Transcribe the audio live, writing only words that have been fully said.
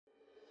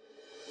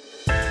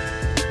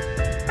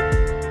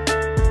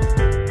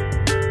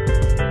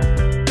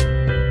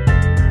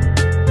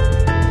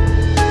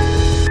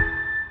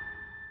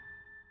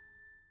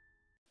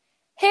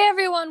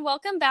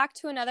welcome back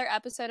to another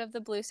episode of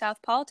the Blue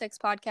South Politics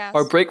Our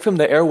Podcast. break from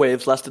the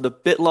airwaves lasted a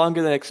bit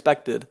longer than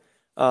expected,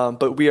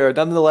 but we are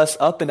nonetheless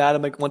up and at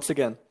 'em once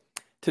again.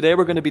 Today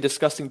we're going to be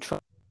discussing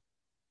Trump's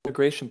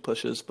immigration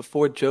pushes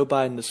before Joe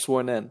Biden is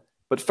sworn in.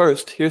 But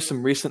first, here's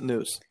some recent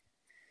news.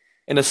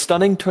 In a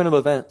stunning turn of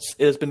events,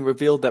 it has been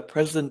revealed that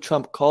President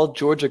Trump called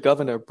Georgia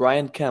Governor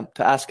Brian Kemp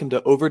to ask him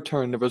to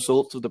overturn the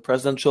results of the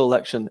presidential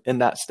election in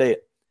that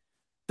state.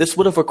 This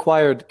would have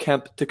required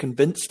Kemp to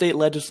convince state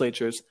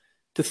legislatures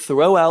to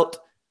throw out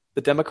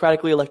the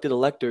democratically elected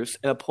electors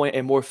and appoint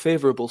a more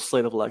favorable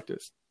slate of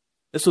electors.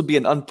 This would be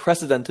an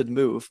unprecedented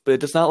move, but it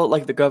does not look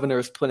like the governor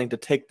is planning to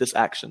take this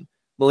action.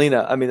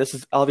 Melina, this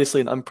is obviously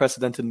an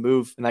unprecedented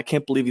move, and I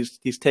can't believe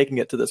he's taking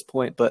it to this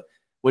point, but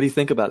what do you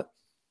think about it?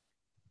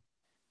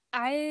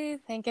 I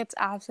think it's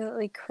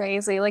absolutely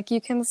crazy. Like,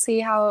 you can see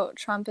how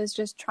Trump is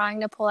just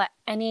trying to pull at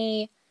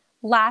any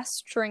last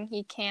string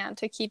he can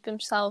to keep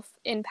himself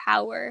in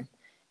power.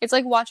 It's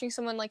like watching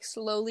someone like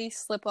slowly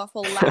slip off a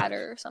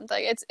ladder or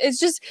something. It's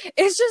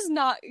just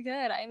not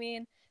good. I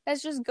mean,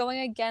 that's just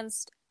going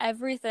against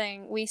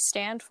everything we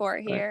stand for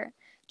here,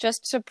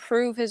 just to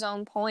prove his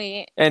own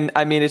point. And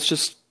it's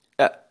just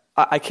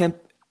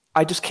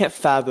I just can't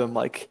fathom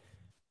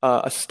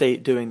a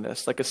state doing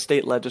this, like a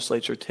state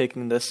legislature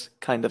taking this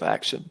kind of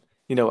action,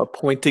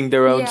 appointing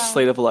their own Yeah.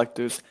 slate of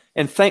electors.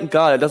 And thank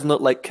God it doesn't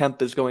look like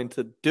Kemp is going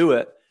to do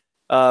it.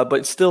 But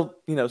it's still,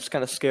 it's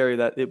kind of scary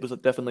that it was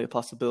definitely a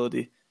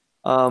possibility.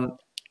 I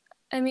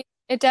mean,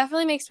 it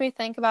definitely makes me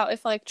think about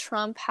if like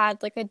Trump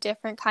had like a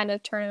different kind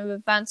of turn of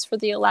events for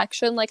the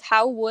election, like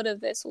how would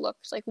have this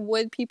looked? Like,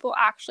 would people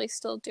actually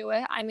still do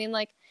it? I mean,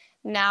 like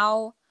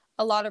now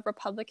a lot of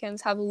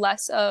Republicans have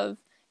less of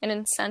an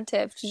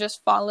incentive to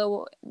just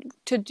follow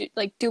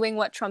doing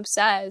what Trump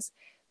says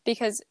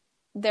because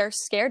they're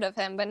scared of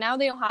him. But now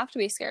they don't have to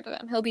be scared of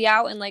him. He'll be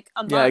out in like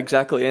a Yeah, month.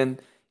 exactly.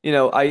 And,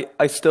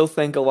 I still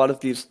think a lot of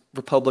these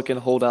Republican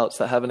holdouts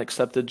that haven't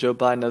accepted Joe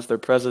Biden as their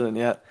president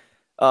yet,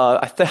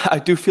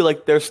 I do feel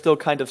like they're still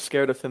kind of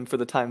scared of him for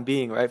the time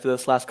being, right? For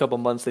this last couple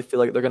months, they feel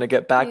like they're going to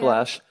get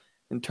backlash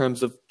in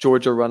terms of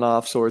Georgia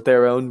runoffs or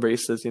their own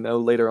races,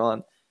 later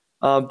on.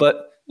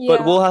 But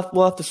Yeah. we'll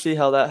have to see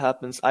how that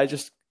happens. I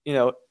just,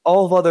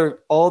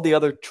 all the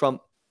other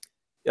Trump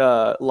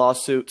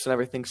lawsuits and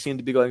everything seem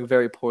to be going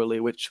very poorly,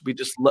 which we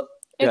just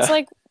It's yeah.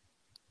 like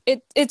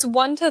it's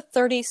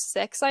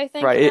 1-36, I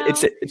think Right. now.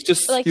 It's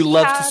just Like you he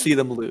love to had see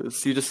them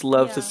lose. You just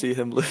love to yeah. see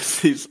him lose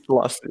these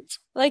lawsuits.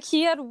 Like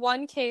he had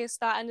one case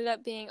that ended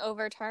up being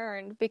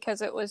overturned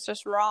because it was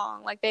just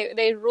wrong. Like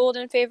they ruled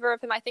in favor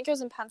of him. I think it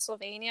was in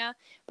Pennsylvania,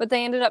 but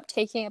they ended up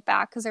taking it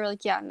back because they were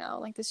like, yeah, no,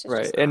 like this is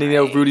Right. just And not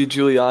right. Rudy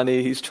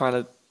Giuliani, he's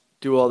trying to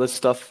do all this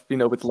stuff,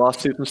 with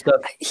lawsuits and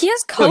stuff. He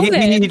has No,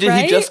 COVID, he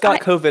right? just got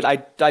COVID.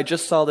 I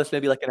just saw this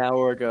maybe like an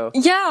hour ago.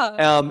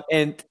 Yeah.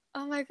 And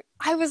Oh my,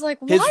 I was like,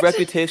 his what?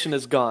 reputation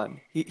is gone.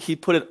 He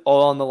put it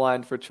all on the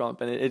line for Trump,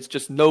 and it's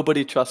just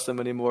nobody trusts him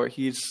anymore.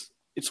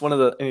 It's one of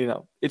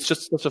the it's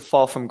just such a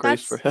fall from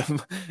grace for That's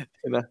him.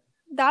 you know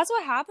that's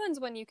what happens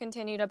when you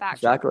continue to back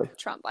exactly.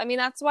 Trump. I mean,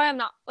 that's why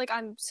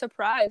I'm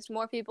surprised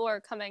more people are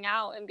coming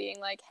out and being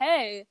like,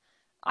 "Hey,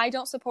 I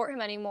don't support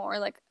him anymore."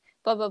 Like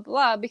blah blah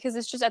blah because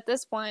it's just at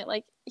this point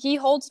like he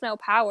holds no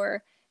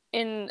power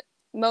in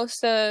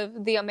most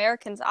of the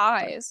Americans'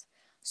 eyes.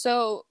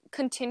 So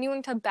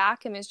continuing to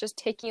back him is just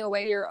taking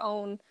away your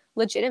own No,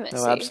 legitimacy.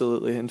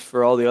 absolutely, and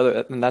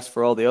that's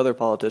for all the other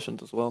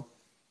politicians as well.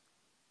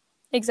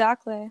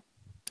 Exactly.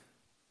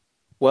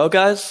 Well,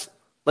 guys,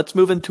 let's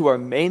move into our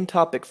main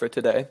topic for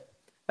today.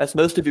 As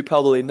most of you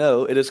probably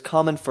know, it is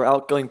common for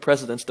outgoing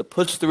presidents to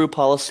push through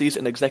policies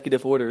and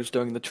executive orders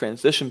during the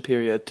transition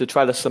period to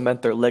try to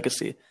cement their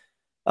legacy.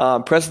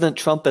 President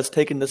Trump has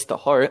taken this to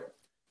heart,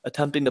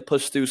 attempting to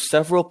push through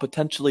several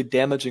potentially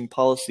damaging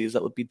policies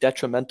that would be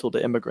detrimental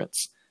to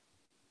immigrants.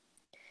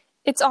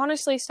 It's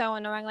honestly so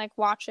annoying, like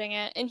watching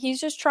it, and he's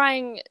just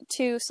trying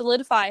to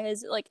solidify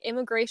his like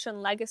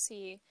immigration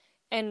legacy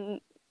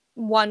in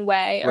one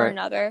way or Right.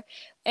 another.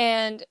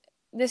 And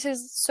this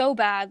is so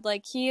bad.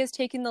 Like he is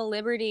taking the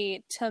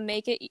liberty to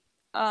make it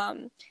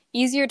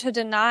easier to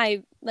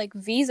deny like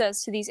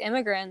visas to these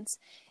immigrants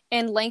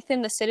and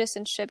lengthen the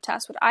citizenship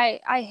test, which I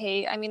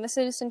hate. I mean, the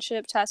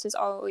citizenship test has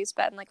always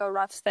been like a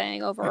rough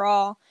thing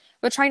overall,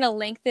 but trying to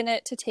lengthen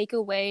it to take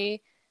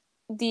away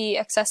the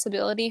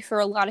accessibility for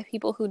a lot of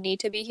people who need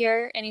to be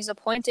here, and he's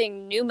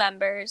appointing new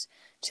members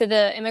to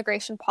the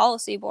Immigration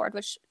Policy Board,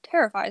 which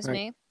terrifies Right.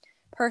 me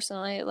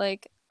personally.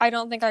 Like, I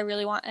don't think I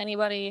really want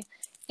anybody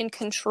in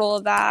control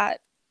of that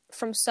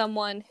from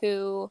someone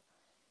who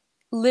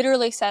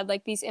literally said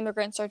like these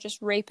immigrants are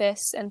just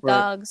rapists and Right.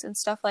 thugs and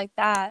stuff like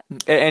that.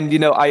 And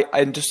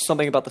I just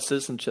something about the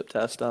citizenship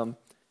test.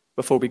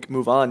 Before we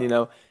move on,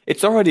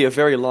 it's already a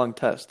very long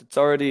test. It's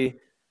already,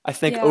 I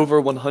think, Yeah.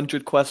 over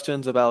 100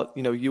 questions about,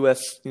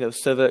 U.S.,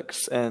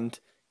 civics and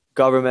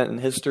government and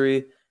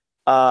history.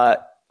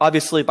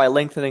 Obviously, by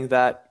lengthening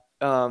that,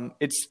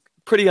 it's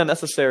pretty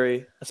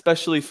unnecessary,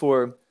 especially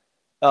for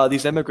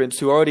these immigrants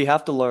who already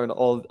have to learn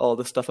all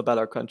this stuff about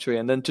our country,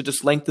 and then to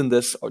just lengthen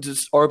this, or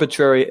just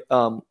arbitrary,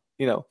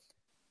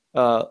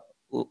 uh,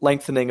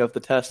 lengthening of the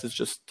test is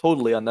just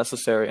totally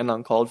unnecessary and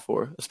uncalled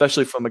for,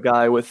 especially from a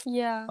guy with,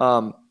 Yeah.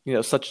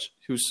 such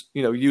who's,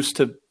 used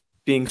to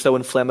being so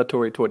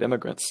inflammatory toward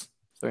immigrants.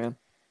 So yeah,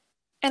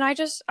 And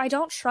I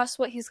don't trust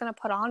what he's going to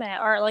put on it,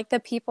 or like the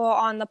people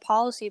on the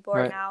policy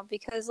board right. now,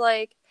 because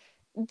like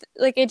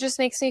it just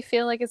makes me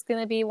feel like it's going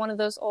to be one of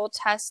those old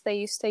tests they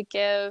used to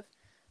give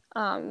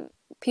um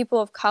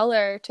people of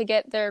color to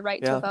get their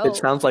right to Yeah, it vote.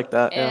 sounds like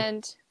that. Yeah.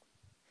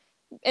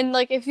 And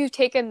like if you've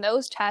taken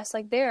those tests,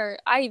 like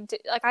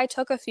I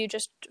took a few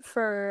just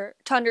for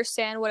to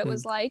understand what it Mm,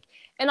 was like,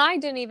 and I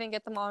didn't even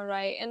get them all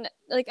right. And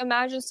like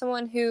imagine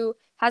someone who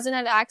hasn't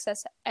had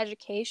access to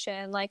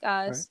education like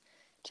right. us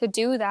to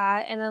do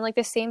that, and then like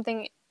the same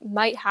thing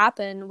might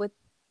happen with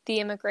the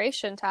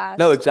immigration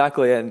No, test.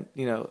 exactly, and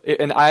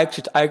and I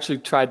actually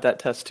tried that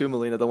test too,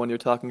 Melina, the one you're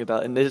talking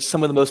about, and it's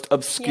some of the most Yeah.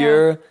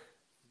 obscure,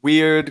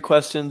 weird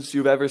questions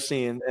you've ever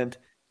seen, and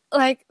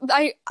Like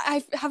I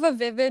have a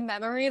vivid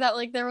memory that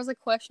like there was a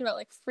question about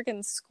like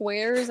freaking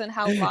squares and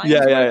how yeah, lines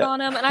yeah, work yeah, on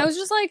them, and I was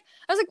like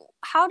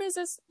how does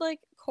this like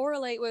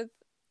correlate with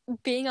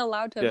being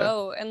allowed to yeah,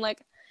 vote? And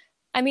like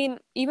I mean,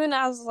 even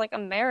as like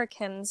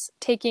Americans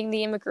taking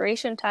the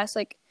immigration test,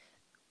 like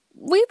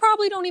we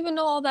probably don't even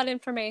know all that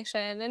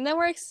information, and then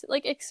we're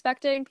like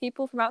expecting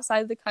people from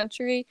outside the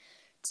country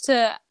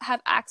to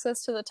have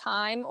access to the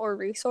time or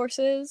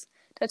resources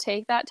to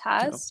take that no,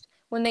 test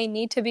when they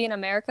need to be in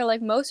America.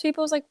 Like most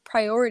people's like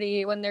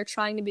priority when they're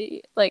trying to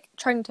be like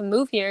trying to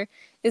move here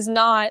is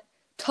not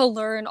to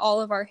learn all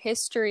of our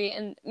history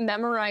and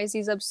memorize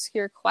these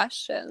obscure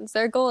questions.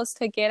 Their goal is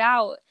to get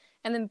out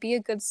and then be a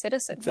good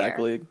citizen here.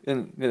 exactly,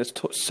 and it's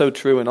so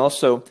true, and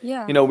also,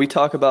 Yeah. we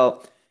talk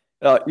about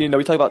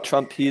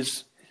Trump.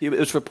 It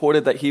was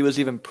reported that he was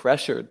even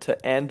pressured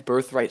to end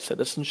birthright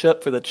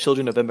citizenship for the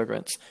children of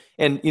immigrants,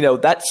 and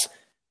that's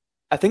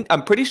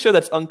I'm pretty sure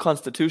that's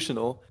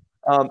unconstitutional.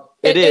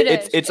 It is. It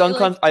is. It's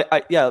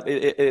Like yeah.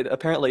 It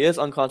apparently is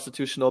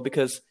unconstitutional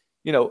because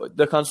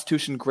the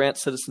Constitution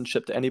grants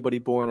citizenship to anybody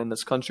born in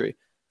this country.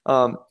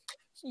 Um,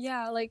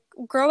 yeah, like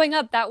growing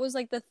up, that was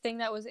like the thing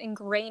that was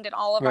ingrained in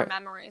all of our right,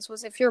 memories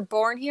was if you're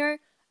born here,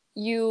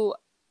 you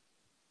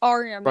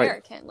are an right.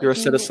 American. You're Like a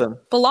you citizen,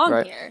 belong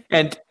right? here.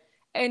 And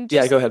And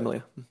yeah, go ahead,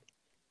 Malia.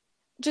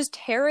 just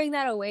tearing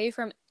that away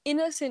from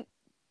innocent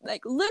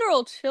like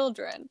literal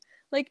children.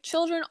 Like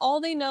children all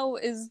they know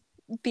is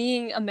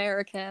being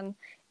American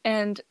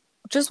and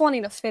just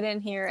wanting to fit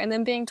in here, and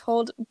then being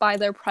told by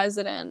their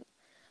president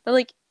that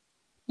like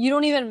you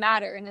don't even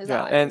matter in his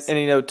Yeah, and eyes.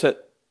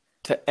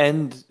 to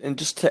end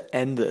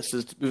this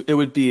is it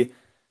would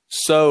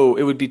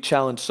be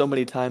challenged so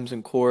many times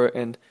in court,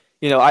 and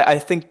I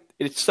think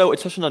it's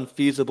such an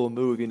unfeasible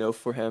move,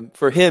 for him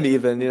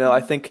even, I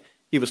Mm-hmm. think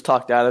he was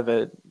talked out of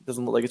it.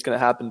 Doesn't look like it's going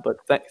to happen, but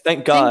thank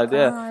Thank God,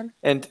 yeah. God.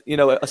 And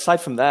aside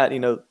from that,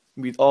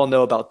 we all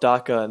know about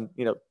DACA,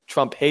 and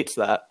Trump hates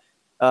that.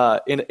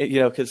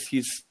 Because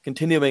he's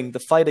continuing the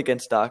fight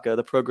against DACA,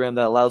 the program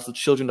that allows the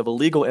children of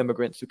illegal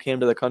immigrants who came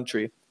to the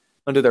country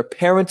under their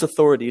parents'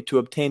 authority to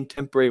obtain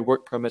temporary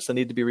work permits that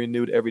need to be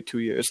renewed every 2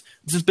 years.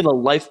 This has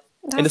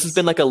That's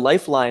been like a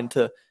lifeline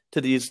to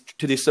these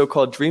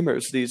so-called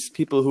dreamers, these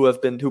people who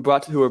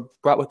were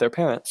brought with their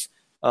parents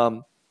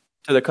to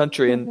the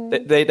country, and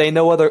mm-hmm. they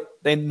know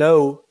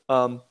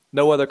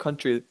no other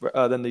country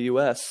than the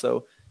U.S.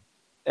 So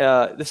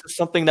this is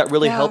something that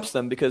really Yeah. helps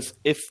them because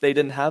if they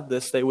didn't have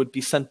this, they would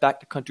be sent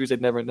back to countries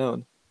they've never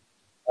known.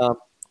 Um,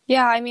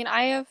 Yeah, I mean,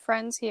 I have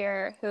friends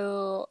here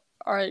who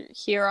are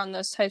here on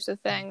those types of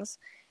things,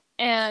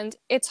 and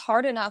it's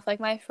hard enough. Like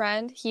my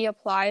friend, he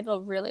applied a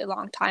really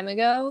long time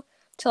ago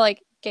to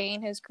like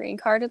gain his green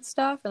card and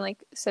stuff and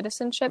like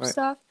citizenship right,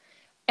 stuff,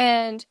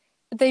 and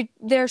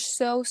they're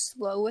so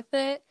slow with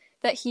it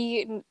that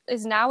he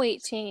is now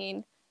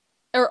 18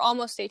 or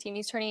almost 18.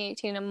 He's turning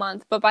 18 in a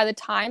month, but by the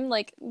time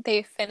like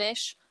they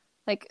finish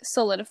like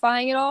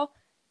solidifying it all,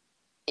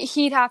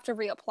 he'd have to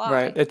right.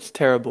 reapply. It's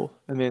terrible.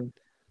 I mean,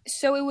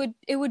 So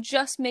it would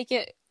just make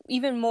it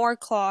even more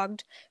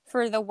clogged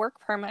for the work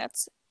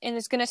permits, and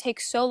it's going to take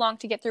so long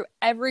to get through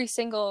every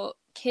single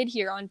kid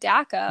here on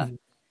DACA. mhm.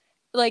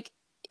 Like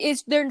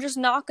is they're just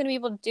not going to be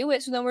able to do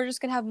it, so then we're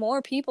just going to have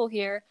more people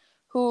here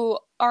who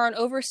are on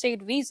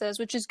overstayed visas,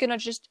 which is going to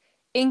just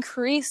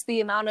increase the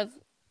amount of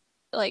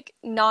like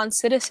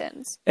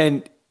non-citizens.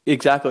 And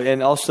exactly,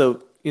 and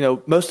also,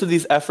 most of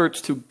these efforts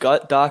to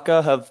gut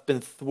DACA have been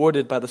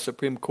thwarted by the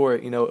Supreme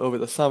Court, over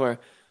the summer.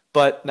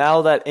 But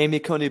now that Amy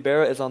Coney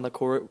Barrett is on the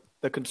court,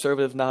 the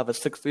conservatives now have a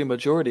 6-3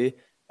 majority.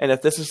 And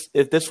if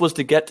this was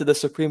to get to the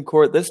Supreme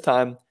Court this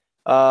time,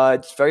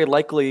 it's very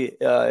likely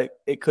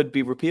it could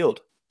be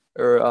repealed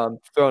or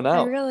thrown I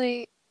out.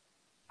 really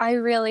I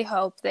really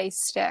hope they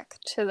stick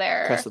to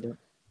their Precedent.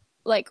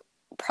 like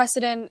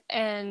precedent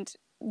and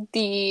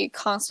the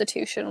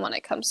Constitution when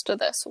it comes to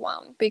this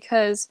one,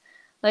 because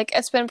like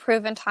it's been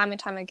proven time and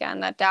time again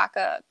that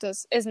DACA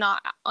is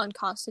not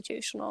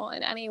unconstitutional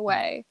in any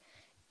way,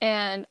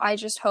 and I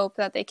just hope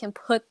that they can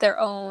put their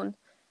own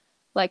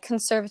like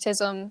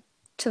conservatism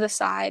to the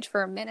side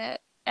for a minute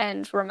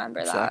and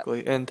remember that.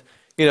 Exactly. And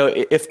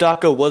If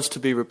DACA was to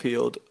be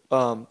repealed,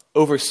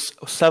 over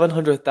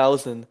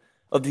 700,000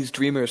 of these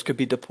dreamers could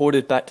be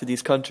deported back to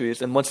these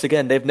countries. And once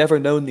again, they've never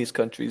known these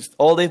countries.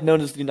 All they've known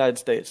is the United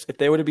States. If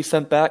they were to be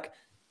sent back,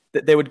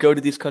 they would go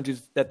to these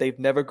countries that they've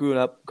never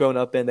grown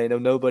up in. They know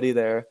nobody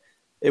there.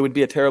 It would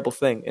be a terrible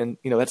thing. And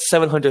that's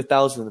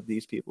 700,000 of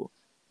these people.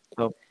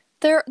 So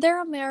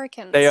They're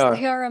Americans. they are.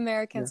 They are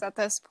Americans at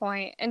this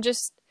point, and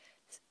just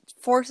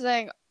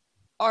forcing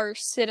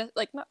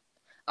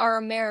our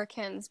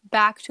Americans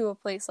back to a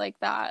place like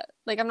that.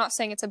 Like, I'm not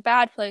saying it's a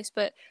bad place,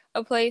 but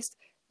a place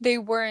they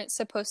weren't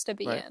supposed to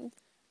be Right. in,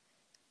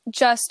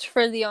 just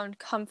for the own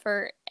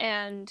comfort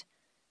and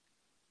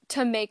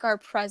to make our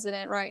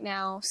president right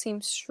now seem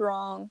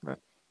strong Right.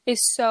 is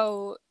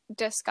so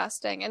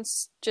disgusting and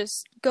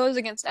just goes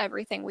against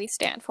everything we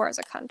stand for as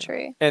a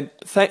country. And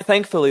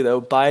thankfully,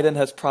 though, Biden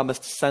has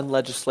promised to send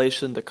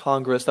legislation to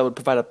Congress that would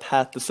provide a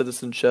path to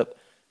citizenship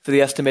for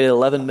the estimated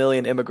 11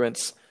 million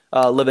immigrants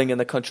living in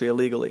the country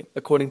illegally,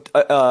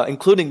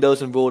 including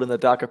those enrolled in the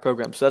DACA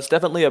program. So that's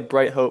definitely a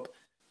bright hope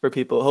for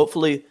people.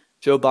 Hopefully,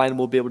 Joe Biden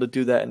will be able to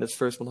do that in his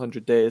first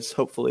 100 days.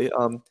 Hopefully,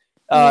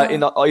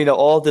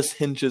 all this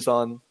hinges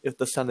on if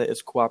the Senate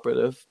is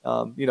cooperative.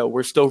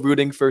 We're still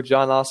rooting for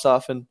Jon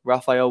Ossoff and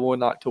Raphael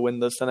Warnock to win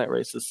the Senate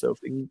races. So if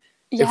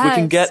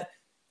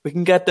we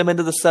can get them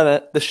into the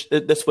Senate,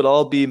 this would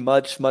all be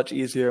much, much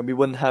easier, and we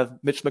wouldn't have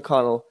Mitch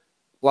McConnell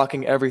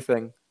blocking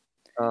everything.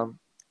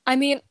 I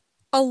mean,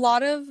 a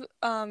lot of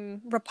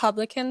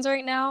Republicans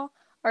right now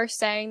are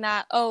saying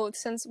that,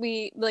 since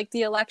the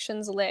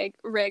election's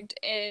rigged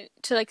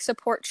to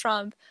support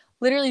Trump,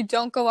 literally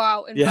don't go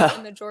out and vote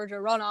in the Georgia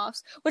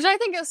runoffs, which I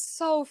think is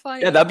so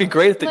funny. Yeah, that'd be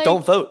great if they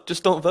don't vote.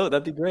 Just don't vote.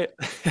 That'd be great.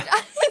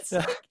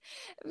 But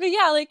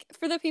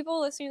for the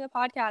people listening to the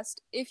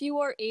podcast, if you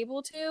are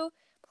able to,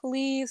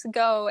 please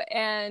go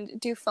and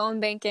do phone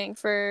banking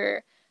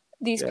for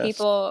these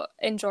people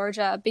in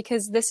Georgia,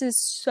 because this is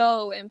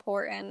so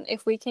important.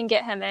 If we can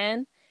get him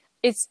in,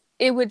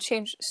 it would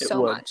change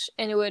so much,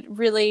 and it would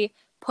really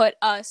put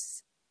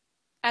us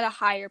at a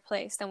higher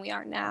place than we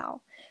are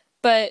now.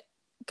 But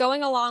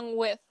going along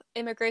with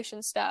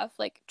immigration stuff,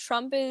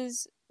 Trump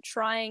is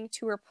trying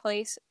to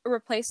replace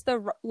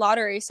the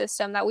lottery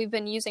system that we've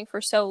been using for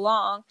so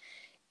long,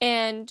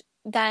 and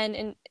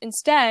then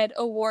instead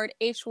award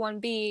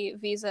H-1B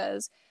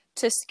visas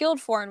to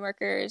skilled foreign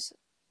workers,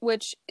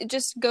 which it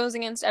just goes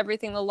against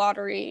everything the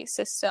lottery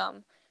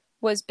system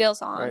was built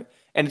on. Right.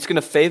 And it's going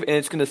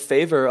to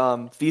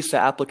favor visa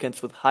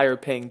applicants with higher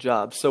paying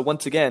jobs. So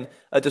once again,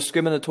 a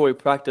discriminatory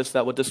practice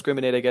that would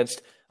discriminate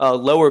against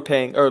lower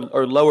paying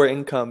or lower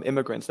income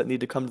immigrants that need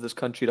to come to this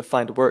country to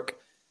find work.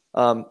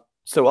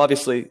 So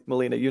obviously,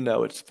 Melina,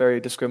 it's very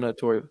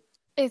discriminatory.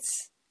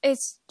 It's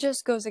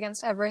just goes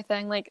against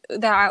everything.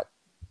 That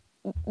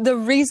the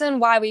reason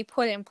why we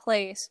put in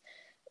place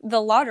the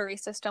lottery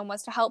system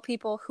was to help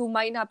people who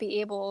might not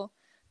be able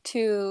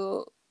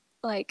to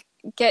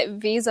get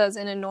visas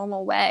in a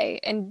normal way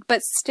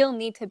but still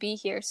need to be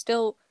here,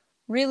 still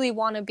really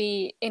want to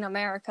be in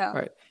America.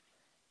 Right.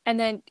 And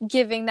then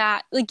giving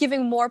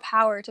more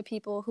power to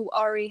people who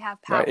already have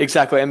power. Right,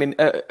 exactly. I mean,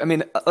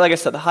 like I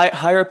said, the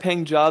higher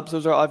paying jobs,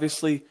 those are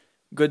obviously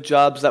good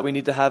jobs that we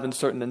need to have in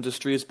certain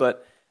industries.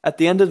 But at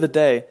the end of the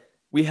day,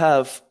 we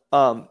have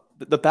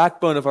the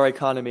backbone of our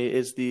economy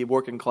is the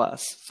working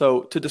class.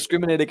 So to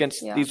discriminate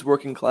against these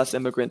working class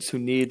immigrants who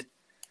need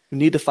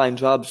to find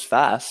jobs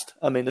fast,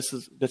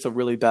 that's a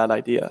really bad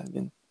idea.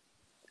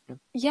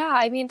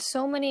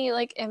 So many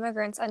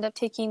immigrants end up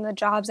taking the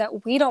jobs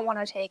that we don't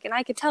want to take, and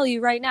I could tell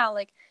you right now,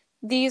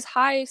 these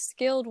high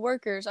skilled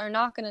workers are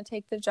not going to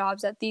take the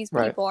jobs that these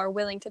people are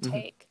willing to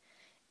take,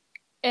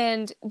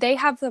 and they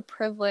have the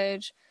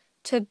privilege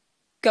to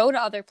go to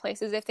other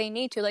places if they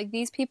need to.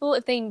 These people,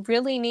 if they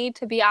really need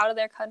to be out of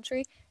their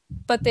country,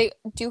 but they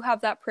do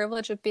have that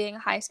privilege of being a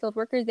high skilled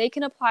worker, they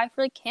can apply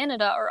for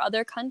Canada or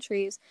other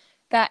countries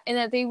that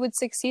they would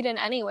succeed in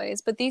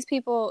anyways. But these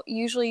people,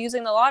 usually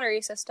using the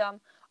lottery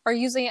system, are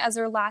using it as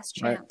their last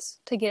chance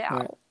to get out.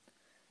 Right.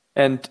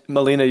 And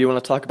Melina, you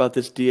want to talk about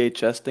this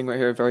DHS thing right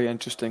here? A very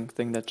interesting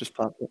thing that just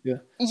popped up.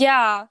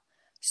 Yeah.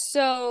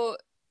 So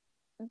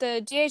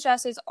the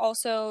DHS is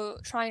also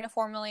trying to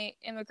formulate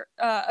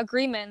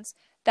agreements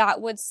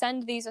that would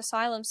send these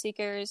asylum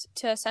seekers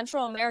to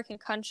Central American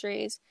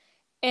countries.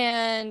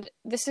 And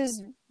this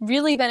has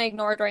really been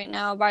ignored right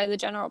now by the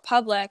general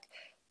public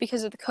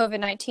because of the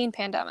COVID-19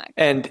 pandemic.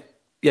 And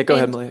go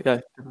ahead, Melina. Yeah.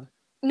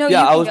 No,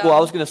 I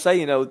was going to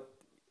say,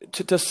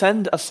 to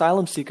send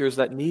asylum seekers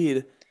that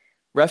need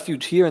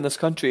refuge here in this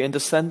country and to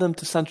send them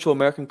to Central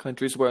American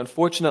countries where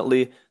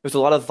unfortunately there's a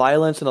lot of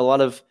violence and a lot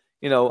of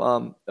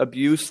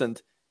abuse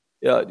and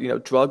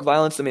drug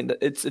violence.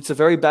 It's a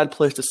very bad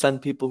place to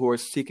send people who are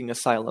seeking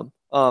asylum.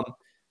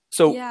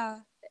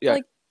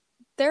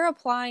 They're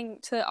applying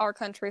to our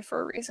country for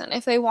a reason.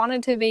 If they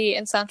wanted to be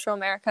in Central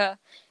America,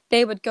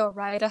 they would go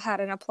right ahead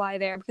and apply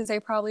there because they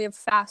probably have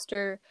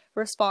faster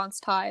response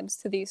times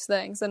to these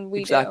things than we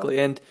do. Exactly.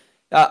 And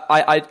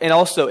And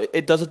also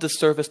it does a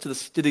disservice to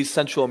to these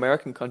Central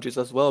American countries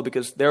as well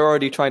because they're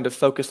already trying to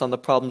focus on the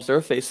problems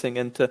they're facing,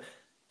 and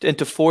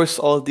to force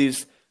all of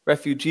these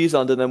refugees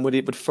onto them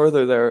would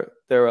further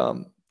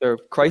their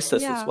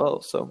crisis as Yeah.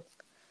 well. So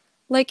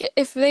Like,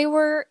 if they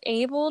were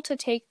able to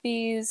take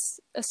these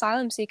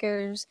asylum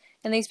seekers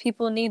and these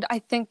people in need, I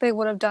think they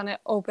would have done it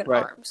open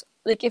right. arms.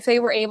 Like, if they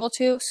were able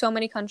to, so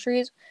many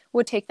countries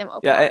would take them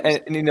open Yeah, arms.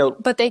 you know,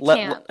 But they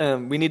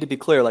can't. we need to be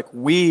clear. Like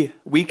we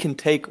can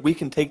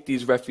take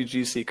these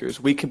refugee seekers.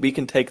 We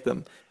can take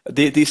them.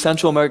 These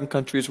Central American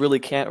countries really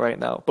can't right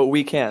now, but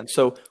we can.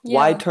 So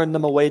why Yeah. turn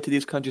them away to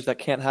these countries that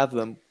can't have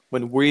them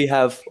when we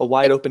have a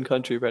wide It, open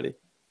country ready?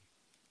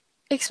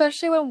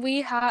 especially when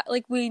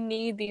we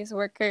need these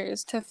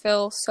workers to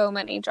fill so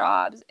many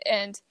jobs,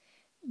 and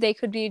they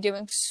could be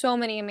doing so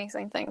many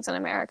amazing things in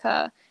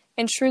America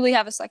and truly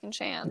have a second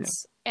Yeah,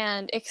 chance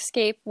and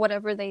escape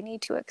whatever they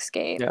need to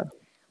escape, yeah,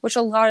 which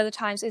a lot of the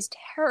times is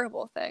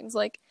terrible things,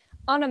 like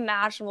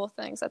unimaginable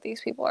things that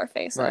these people are right.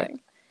 facing.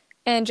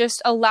 And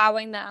just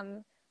allowing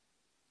them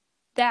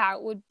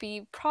that would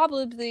be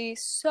probably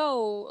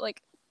so,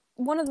 like,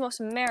 one of the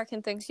most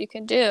American things you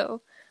can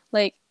do,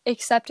 like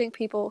accepting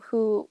people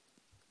who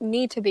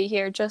need to be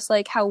here, just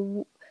like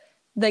how,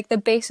 like, the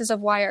basis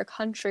of why our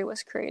country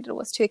was created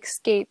was to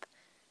escape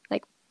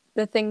like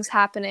the things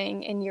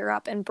happening in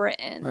Europe and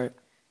Britain.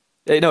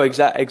 Right. No,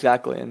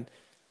 exactly. And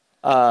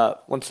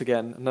once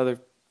again, another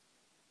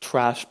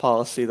trash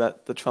policy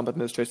that the Trump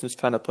administration is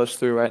trying to push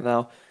through right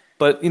now.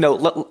 But we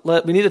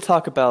need to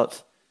talk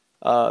about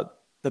uh,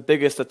 the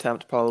biggest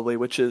attempt probably,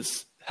 which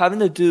is having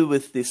to do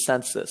with the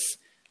census.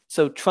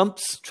 So Trump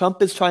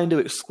is trying to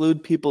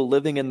exclude people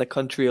living in the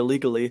country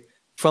illegally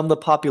from the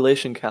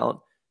population count.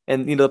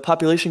 And the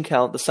population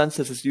count, the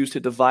census is used to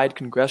divide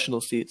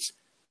congressional seats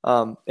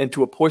and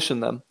to apportion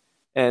them.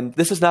 And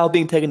this is now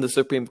being taken to the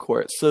Supreme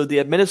Court. So the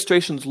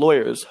administration's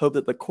lawyers hope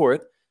that the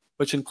court,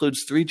 which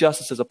includes three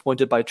justices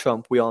appointed by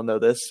Trump, we all know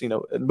this, and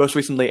most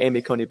recently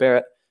Amy Coney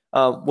Barrett,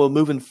 will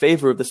move in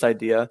favor of this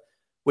idea,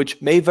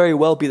 which may very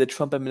well be the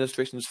Trump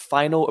administration's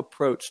final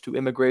approach to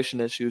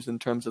immigration issues in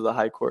terms of the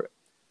High Court.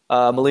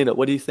 Melina,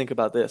 what do you think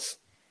about this?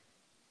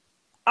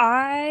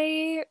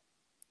 I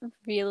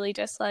really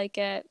dislike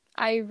it.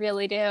 I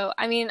really do.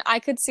 I mean, I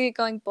could see it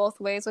going both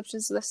ways, which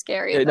is the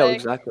scary Yeah, no, thing.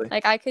 exactly.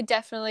 Like, I could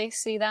definitely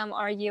see them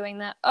arguing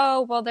that,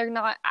 oh, well, they're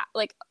not,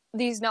 like,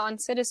 these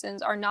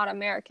non-citizens are not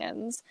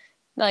Americans.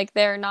 Like,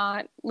 they're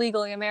not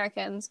legally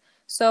Americans.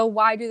 So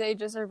why do they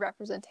deserve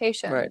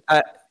representation? Right.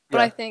 But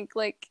I Yeah. think,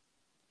 like,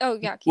 oh,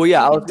 yeah, Well,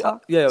 yeah, you can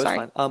talk. yeah, it was Sorry.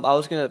 fine. I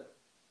was gonna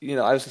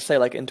say,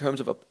 like, in terms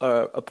of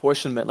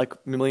apportionment, like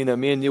Melina,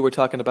 me and you were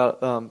talking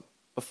about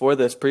before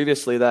this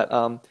previously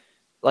that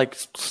like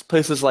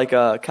places like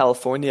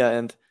California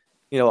and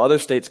other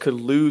states could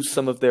lose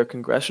some of their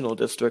congressional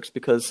districts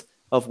because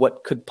of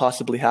what could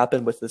possibly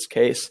happen with this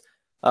case,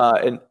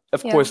 and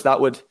of Yeah. course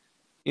that would,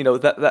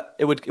 that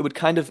it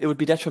would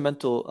be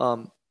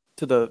detrimental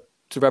to the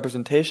to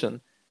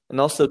representation and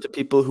also to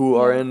people who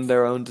are Yeah. in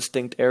their own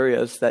distinct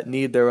areas that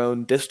need their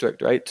own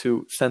district, right,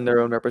 to send their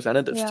own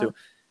representatives Yeah. to,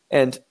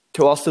 and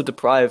to also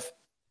deprive.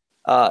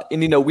 And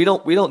we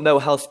don't know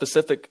how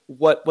specific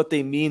what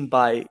they mean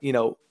by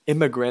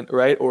immigrant,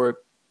 right, or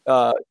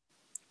uh, right,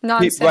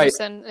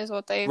 Non-citizen is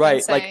what they've been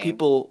right, like saying.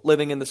 people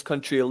living in this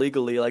country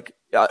illegally. Like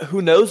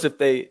who knows if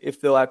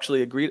they'll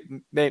actually agree?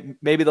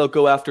 Maybe they'll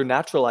go after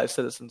naturalized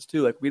citizens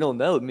too. Like we don't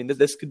know. I mean,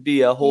 this Yeah. could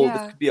be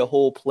a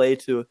whole play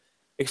to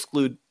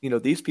exclude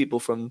these people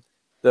from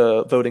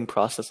the voting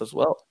process as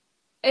well.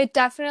 It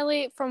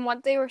definitely, from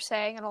what they were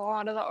saying in a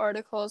lot of the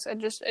articles and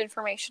just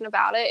information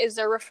about it, is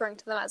they're referring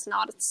to them as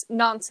not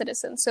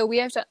non-citizens. So we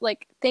have to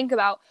like think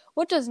about,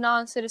 what does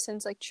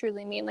non-citizens like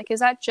truly mean? Like, is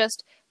that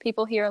just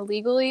people here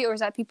illegally, or is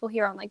that people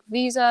here on like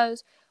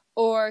visas,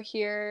 or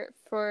here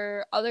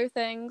for other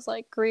things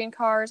like green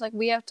cards? Like,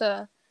 we have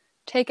to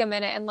take a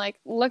minute and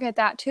like look at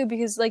that too,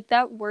 because like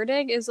that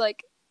wording is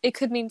like, it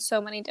could mean so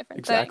many different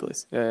Exactly.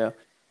 things. Yeah, yeah.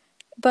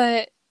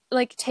 But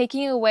like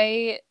taking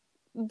away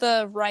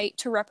the right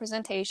to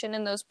representation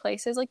in those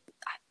places, like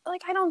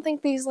I don't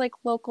think these like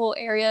local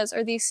areas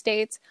or these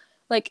states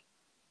like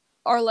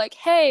are like,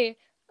 hey,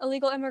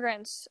 illegal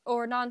immigrants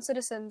or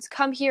non-citizens,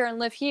 come here and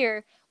live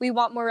here, we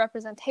want more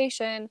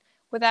representation,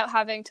 without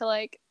having to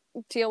like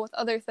deal with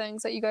other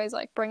things that you guys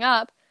like bring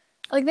up.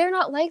 Like, they're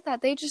not like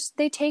that. They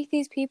take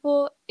these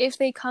people if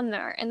they come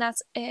there, and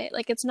that's it.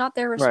 Like, it's not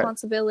their Right.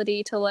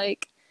 responsibility to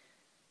like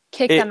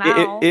kick it them it,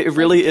 out. it Like,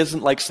 really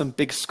isn't like some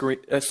big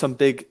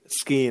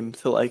scheme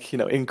to like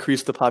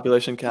increase the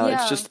population count.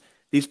 It's yeah. just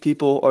these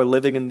people are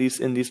living in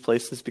these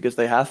places because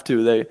they have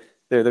to.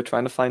 They're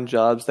trying to find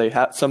jobs. They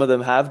have some of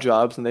them have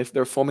jobs, and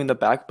they're forming the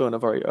backbone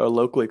of our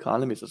local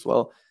economies as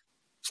well.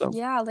 So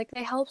Yeah, like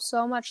they help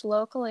so much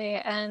locally,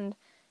 and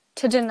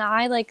to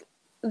deny like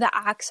the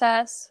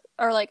access,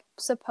 or like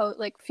suppose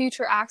like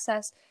future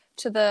access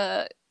to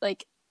the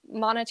like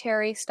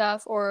monetary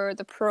stuff or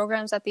the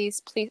programs that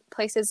these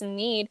places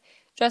need,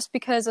 just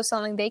because of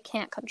something they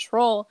can't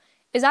control,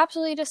 is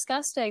absolutely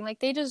disgusting. Like,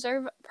 they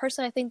deserve,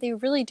 personally, I think they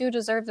really do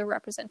deserve the yeah,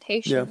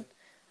 representation.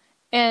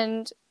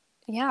 And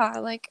yeah,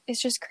 like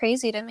it's just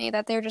crazy to me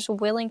that they're just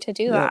willing to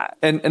do Yeah. that.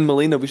 And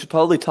Melina, we should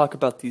probably talk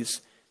about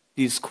these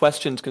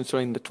questions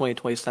concerning the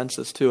 2020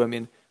 census too. I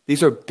mean,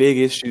 these are big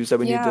issues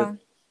Yeah.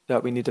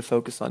 that we need to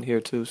focus on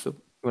here too. So you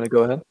want to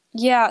go ahead?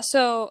 Yeah,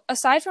 so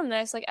aside from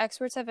this, like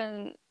experts have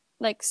been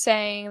like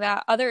saying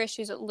that other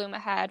issues that loom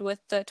ahead with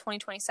the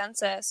 2020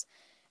 census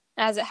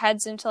as it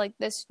heads into like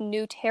this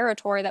new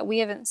territory that we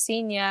haven't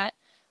seen yet,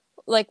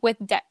 like with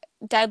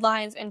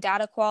deadlines and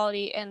data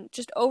quality and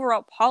just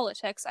overall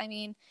politics. I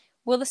mean,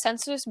 will the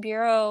Census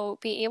Bureau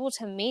be able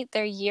to meet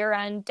their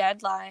year-end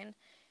deadline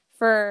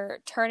for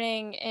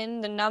turning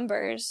in the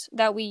numbers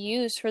that we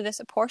use for this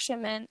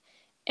apportionment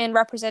and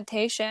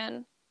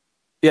representation?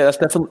 Yeah,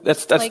 that's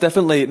Like,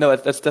 definitely no,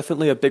 that's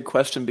definitely a big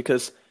question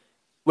because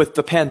with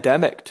the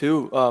pandemic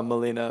too,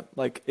 Melina,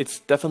 like it's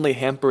definitely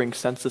hampering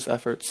census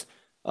efforts.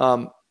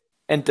 Um,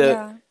 and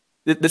yeah,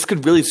 this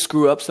could really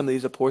screw up some of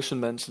these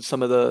apportionments and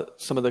some of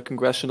the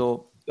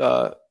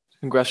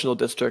congressional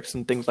districts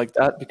and things like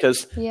that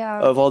because yeah.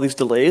 of all these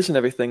delays and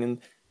everything. And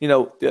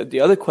the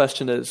other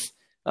question is,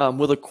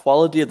 will the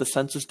quality of the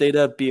census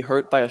data be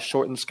hurt by a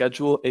shortened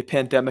schedule, a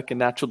pandemic, and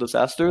natural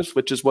disasters,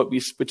 which is what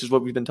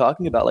we've been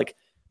talking about? Like,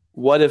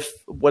 what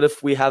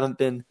if we haven't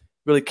been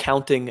really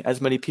counting as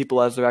many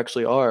people as there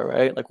actually are,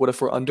 right? Like, what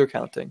if we're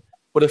undercounting?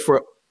 What if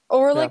we're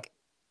Or yeah, like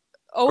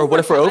or what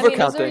if we're overcount. I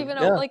mean, is there overcounting? even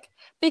a Yeah, like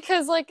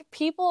because like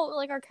people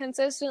like are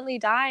consistently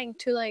dying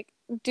to like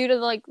due to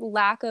like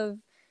lack of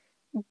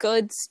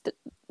good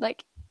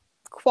like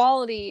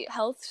quality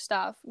health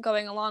stuff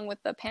going along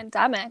with the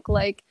pandemic.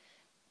 Like,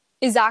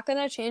 is that going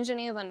to change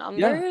any of the yeah,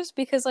 numbers?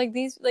 Because like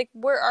these like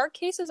where our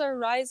cases are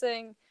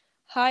rising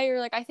higher.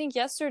 Like I think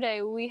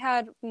yesterday we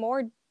had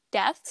more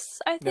deaths.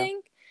 I yeah,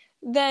 think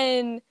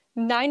than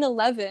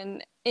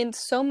 9/11 and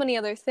so many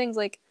other things.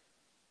 Like,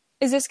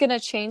 is this going to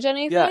change yeah,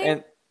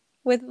 anything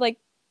with like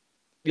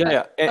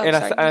yeah. oh, sorry. And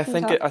You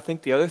can talk. I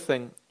think the other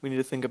thing we need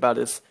to think about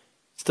is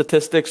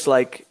statistics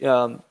like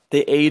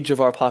the age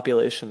of our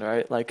population,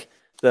 right? Like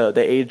the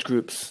age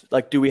groups.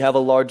 Like, do we have a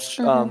large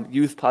Mm-hmm.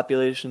 youth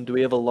population? Do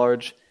we have a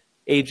large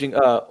aging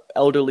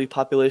elderly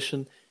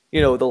population?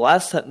 The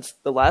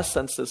last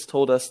census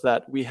told us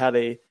that we had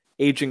a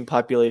aging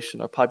population.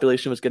 Our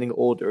population was getting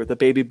older. The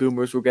baby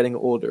boomers were getting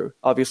older.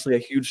 Obviously, a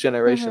huge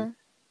generation. Mm-hmm.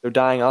 They're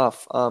dying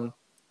off.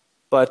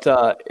 But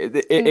And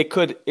it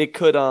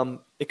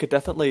could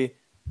definitely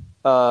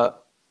uh,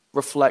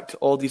 reflect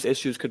all these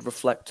issues could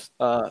reflect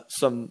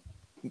some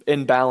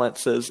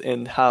imbalances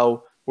in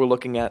how we're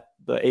looking at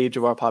the age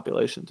of our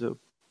population too.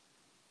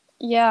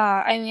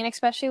 yeah, I mean,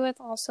 especially with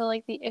also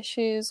like the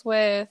issues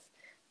with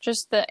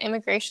just the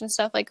immigration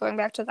stuff, like going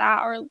back to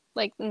that, or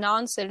like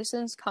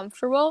non-citizens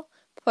comfortable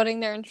putting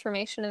their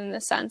information in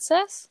the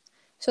census.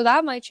 So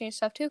that might change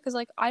stuff too, because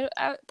like I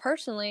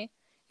personally,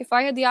 if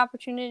I had the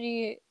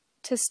opportunity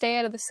to stay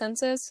out of the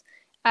census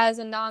as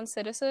a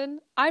non-citizen,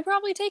 I'd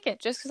probably take it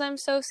just because I'm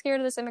so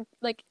scared of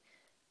like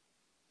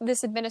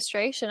this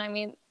administration. I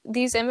mean,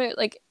 these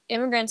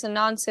immigrants and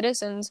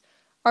non-citizens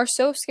are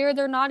so scared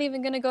they're not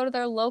even going to go to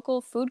their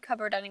local food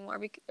cupboard anymore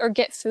or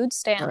get food Right.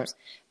 stamps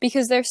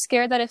because they're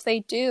scared that if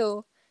they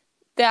do,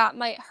 that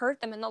might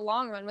hurt them in the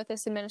long run with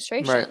this Right.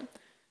 administration.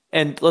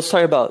 And let's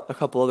talk about a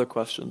couple other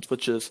questions,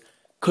 which is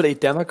could a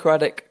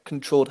Democratic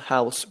controlled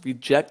House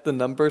reject the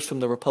numbers from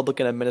the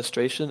Republican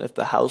administration if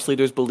the House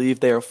leaders believe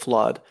they are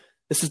flawed?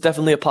 This is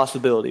definitely a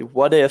possibility.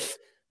 What if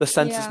the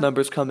census Yeah.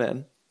 numbers come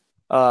in?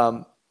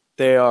 Um,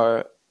 they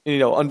are,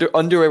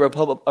 under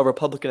a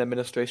Republican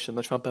administration,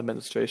 the Trump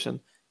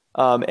administration,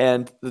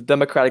 and the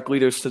Democratic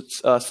leaders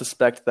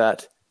suspect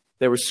that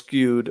they were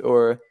skewed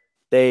or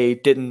they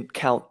didn't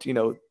count,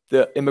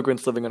 the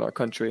immigrants living in our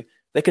country.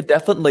 They could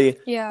definitely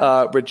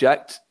Yeah.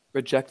 reject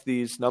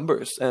these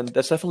numbers, and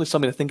that's definitely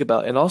something to think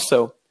about. And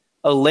also,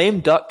 a lame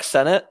duck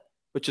Senate,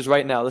 which is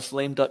right now this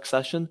lame duck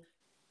session,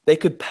 they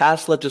could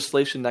pass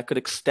legislation that could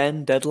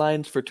extend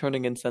deadlines for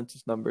turning in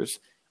census numbers.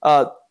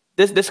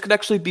 This could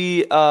actually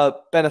be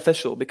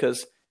beneficial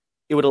because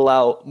it would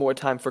allow more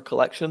time for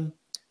collection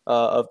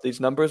of these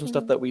numbers and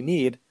stuff Mhm. that we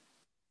need,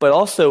 but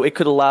also it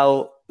could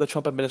allow the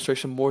Trump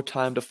administration more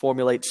time to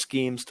formulate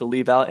schemes to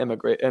leave out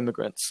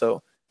immigrants.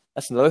 So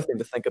that's another thing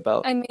to think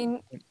about. I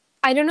mean,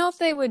 I don't know if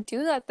they would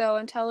do that though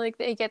until like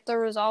they get the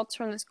results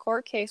from this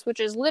court case, which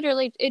is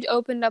literally it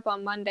opened up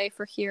on Monday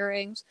for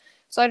hearings.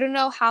 So I don't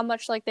know how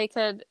much like they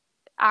could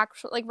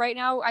actually like right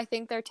now I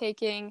think they're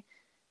taking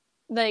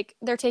the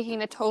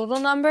total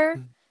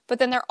number, but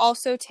then they're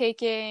also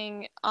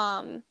taking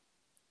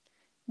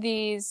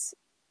these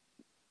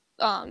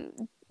um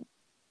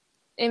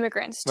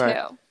immigrants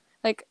Right. too.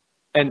 Like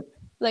And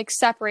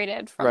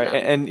separated from right.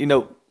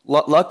 them.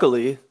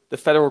 Luckily, the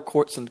federal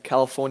courts in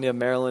California,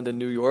 Maryland, and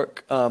New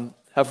York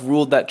have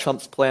ruled that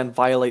Trump's plan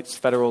violates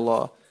federal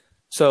law.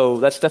 So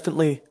that's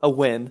definitely a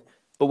win.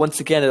 But once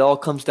again, it all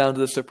comes down to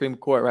the Supreme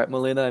Court, right,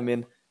 Melina? I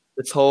mean,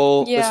 this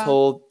Yeah.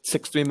 whole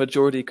 6-3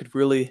 majority could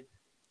really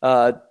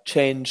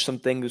change some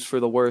things for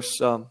the worse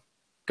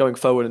going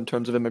forward in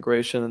terms of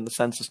immigration and the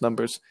census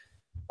numbers.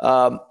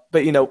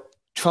 But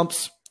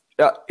Trump's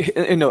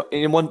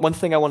And one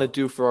thing I want to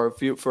do for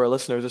our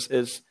listeners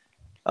is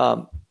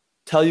um,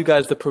 tell you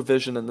guys the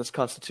provision in this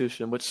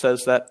Constitution, which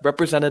says that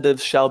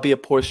representatives shall be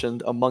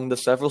apportioned among the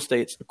several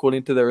states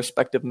according to their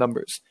respective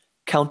numbers,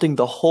 counting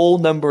the whole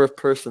number of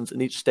persons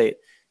in each state.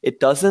 It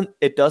doesn't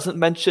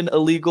mention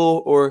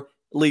illegal or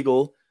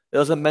legal. It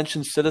doesn't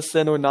mention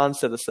citizen or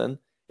non-citizen.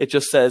 It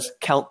just says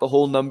count the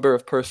whole number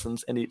of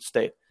persons in each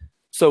state.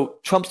 So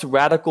Trump's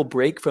radical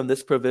break from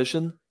this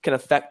provision can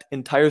affect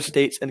entire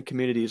states and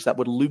communities that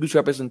would lose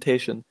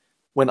representation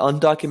when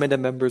undocumented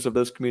members of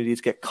those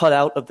communities get cut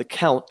out of the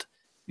count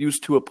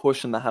used to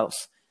apportion the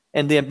House.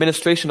 And the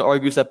administration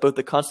argues that both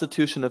the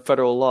Constitution and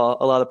federal law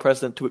allow the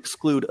president to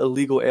exclude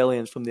illegal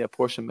aliens from the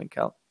apportionment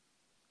count.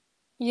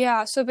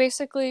 Yeah, so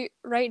basically,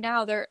 right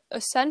now, they're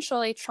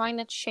essentially trying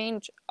to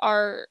change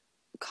our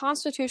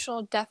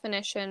constitutional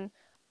definition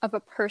of a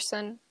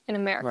person in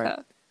America,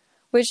 Right.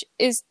 which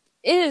is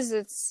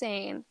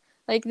insane.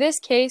 Like, this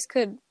case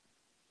could,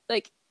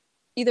 like,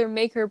 either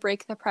make or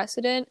break the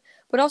precedent,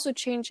 but also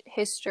change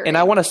history. And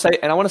I want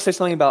to say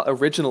something about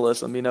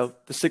originalism.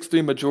 The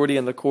 6-3 majority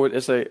in the court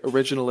is a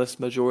originalist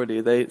majority.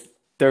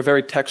 They're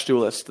very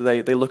textualist.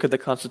 They look at the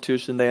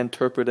Constitution, they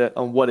interpret it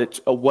on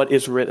what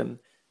is written.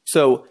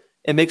 So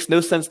it makes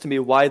no sense to me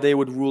why they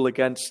would rule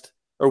against,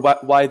 or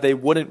why they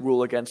wouldn't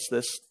rule against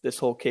this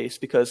whole case.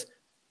 Because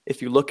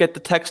if you look at the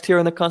text here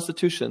in the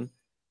Constitution,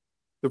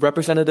 the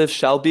representatives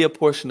shall be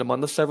apportioned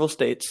among the several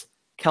states,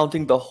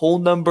 counting the whole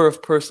number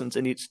of persons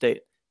in each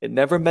state. It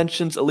never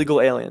mentions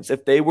illegal aliens.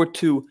 If they were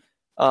to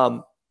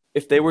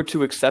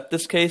accept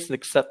this case and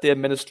accept the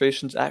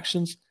administration's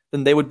actions,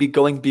 then they would be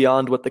going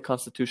beyond what the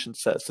Constitution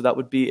says. So that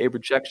would be a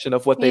rejection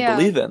of what they Yeah.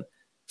 believe in.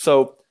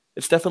 So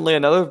it's definitely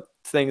another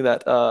thing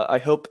that I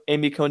hope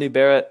Amy Coney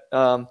Barrett,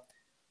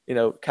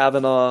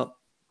 Kavanaugh,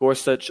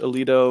 Gorsuch,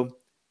 Alito,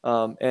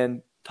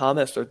 and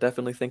Thomas are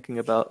definitely thinking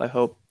about. I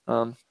hope.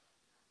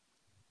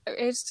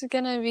 It's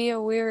gonna be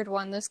a weird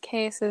one. This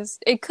case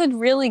it could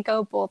really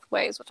go both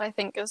ways, which I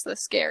think is the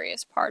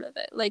scariest part of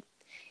it. Like,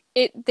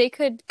 they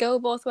could go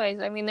both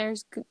ways. I mean,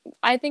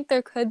 I think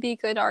there could be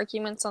good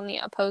arguments on the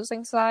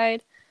opposing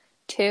side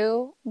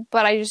too,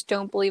 but I just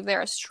don't believe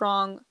they're as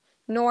strong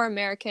nor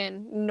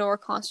American nor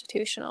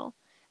constitutional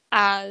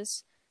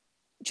as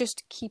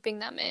just keeping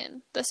them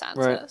in the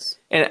census.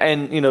 Right.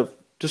 And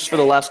just for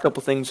the last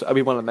couple things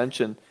we want to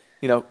mention,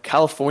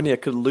 California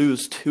could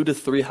lose 2 to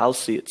 3 House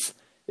seats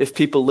if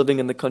people living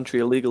in the country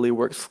illegally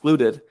were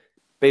excluded,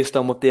 based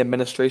on what the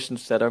administration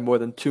said are more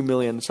than 2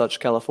 million such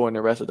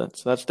California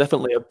residents. So that's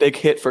definitely a big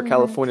hit for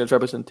California's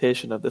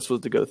representation if this was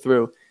to go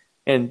through.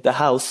 And the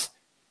House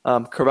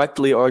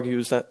correctly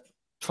argues that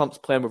Trump's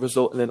plan would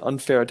result in an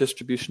unfair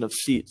distribution of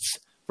seats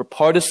for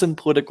partisan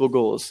political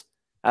goals,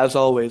 as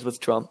always with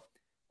Trump.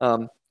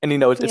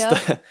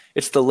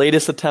 It's the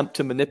latest attempt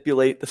to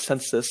manipulate the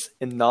census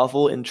in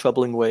novel and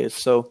troubling ways.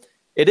 So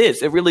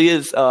it really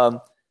is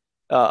a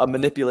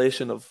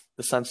manipulation of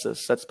the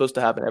census that's supposed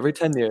to happen every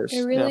 10 years.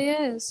 It really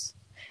is.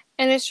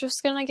 And it's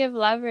just going to give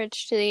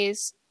leverage to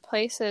these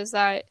places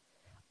that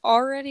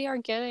already are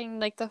getting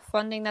like the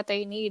funding that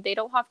they need. They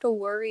don't have to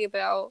worry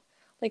about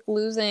like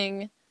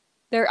losing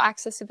their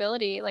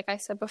accessibility, like I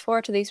said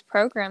before, to these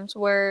programs,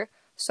 where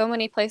so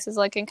many places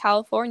like in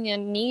California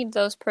need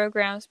those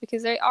programs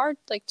because they are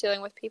like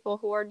dealing with people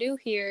who are new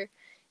here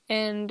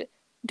and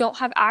don't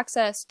have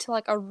access to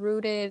like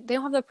they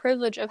don't have the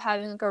privilege of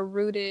having like a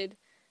rooted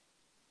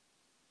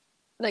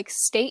like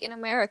state in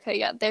America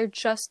yet. They're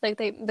just like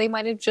they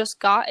might have just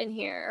gotten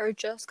here or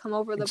just come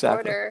over the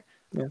border,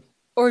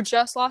 or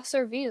just lost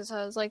their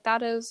visas. Like,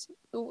 that is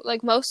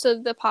like most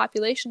of the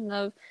population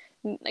of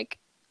like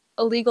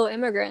illegal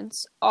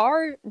immigrants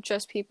are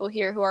just people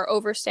here who are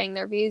overstaying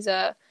their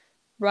visa,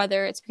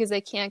 whether it's because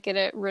they can't get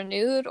it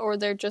renewed or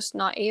they're just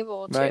not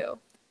able to. Right.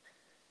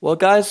 Well,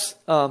 guys,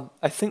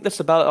 I think that's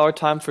about our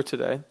time for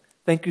today.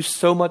 Thank you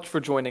so much for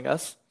joining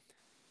us.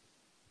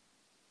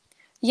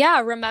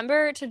 Yeah,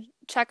 remember to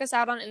check us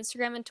out on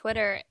Instagram and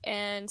Twitter,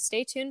 and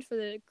stay tuned for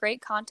the great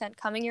content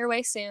coming your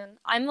way soon.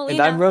 I'm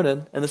Melina. And I'm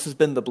Ronan, and this has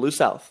been The Blue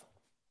South.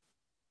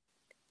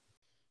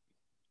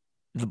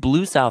 The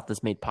Blue South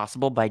is made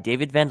possible by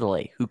David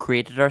Vandelay, who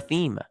created our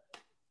theme.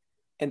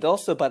 And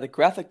also by the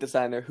graphic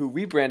designer who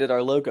rebranded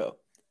our logo.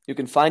 You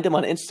can find him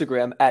on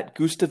Instagram at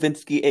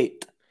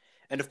Gustavinsky8.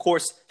 And of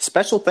course,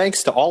 special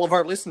thanks to all of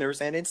our listeners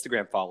and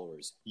Instagram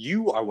followers.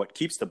 You are what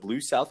keeps the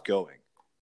Blue South going.